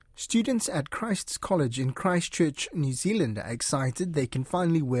Students at Christ's College in Christchurch, New Zealand are excited they can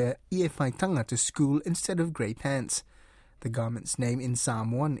finally wear iewhaitanga to school instead of grey pants. The garment's name in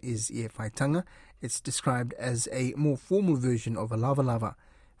Samoan is iewhaitanga. It's described as a more formal version of a lava lava.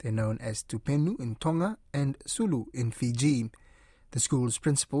 They're known as tupenu in Tonga and sulu in Fiji. The school's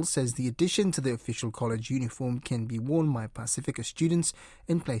principal says the addition to the official college uniform can be worn by Pacifica students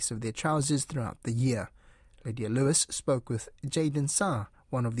in place of their trousers throughout the year. Lydia Lewis spoke with Jaden Sa,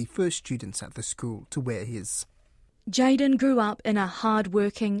 one of the first students at the school to wear his. Jaden grew up in a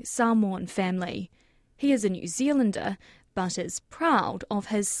hard-working Samoan family. He is a New Zealander, but is proud of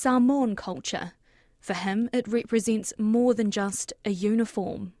his Samoan culture. For him, it represents more than just a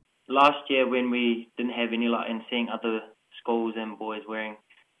uniform. Last year, when we didn't have any luck in seeing other schools and boys wearing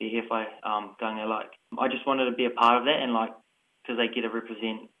the iewhaitanga, I just wanted to be a part of that, and because they get to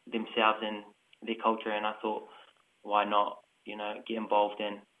represent themselves and their culture, and I thought, why not, get involved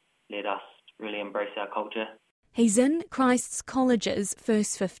and let us really embrace our culture. He's in Christ's College's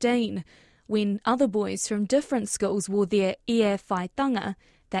first 15. When other boys from different schools wore their iewhaitanga,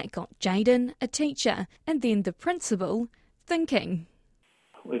 that got Jaden, a teacher, and then the principal, thinking.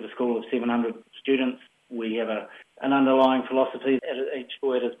 We have a school of 700 students. We have an underlying philosophy at each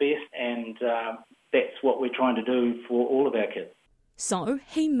boy at his best, and that's what we're trying to do for all of our kids. So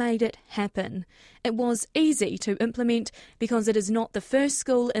he made it happen. It was easy to implement because it is not the first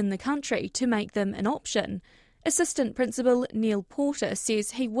school in the country to make them an option. Assistant Principal Neil Porter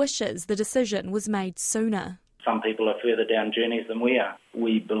says he wishes the decision was made sooner. Some people are further down journeys than we are.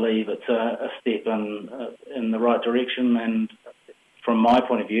 We believe it's a step in the right direction, and from my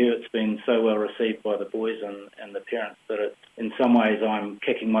point of view, it's been so well received by the boys and the parents that in some ways I'm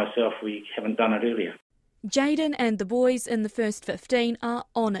kicking myself we haven't done it earlier. Jaden and the boys in the first 15 are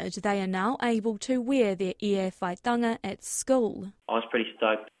honoured they are now able to wear their iewhaitanga at school. I was pretty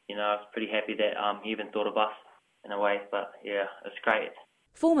stoked, I was pretty happy that he even thought of us in a way, but yeah, it's great.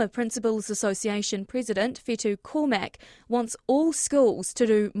 Former Principals Association President Whetu Cormack wants all schools to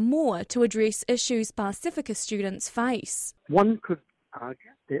do more to address issues Pacifica students face. One could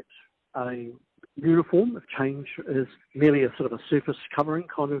argue that a uniform change is merely a sort of a surface covering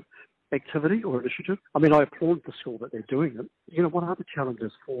kind of activity or initiative. I applaud the school that they're doing it. What are the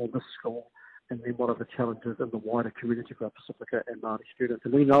challenges for this school, and then what are the challenges in the wider community for our Pacifica and Māori students?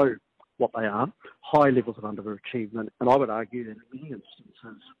 And we know what they are, high levels of underachievement, and I would argue that in many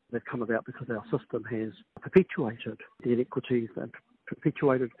instances they've come about because our system has perpetuated the inequities and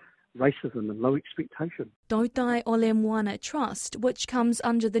perpetuated racism and low expectation. Tautai Ole Moana Trust, which comes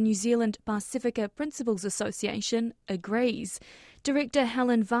under the New Zealand Pacifica Principals Association, agrees. Director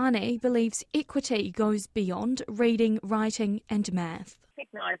Helen Varney believes equity goes beyond reading, writing and math.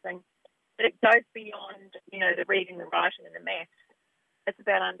 Recognising that it goes beyond, the reading, the writing and the math. It's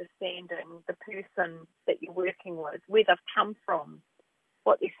about understanding the person that you're working with, where they've come from,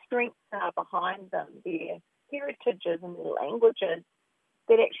 what their strengths are behind them, their heritages and their languages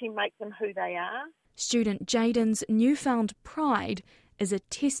that actually make them who they are. Student Jaden's newfound pride is a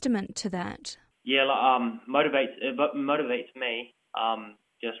testament to that. Yeah, motivates me,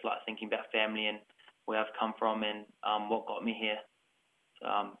 just thinking about family and where I've come from and what got me here. So,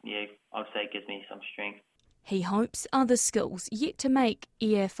 I'd say it gives me some strength. He hopes other schools yet to make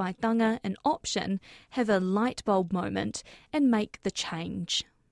iewhaitanga an option have a light bulb moment and make the change.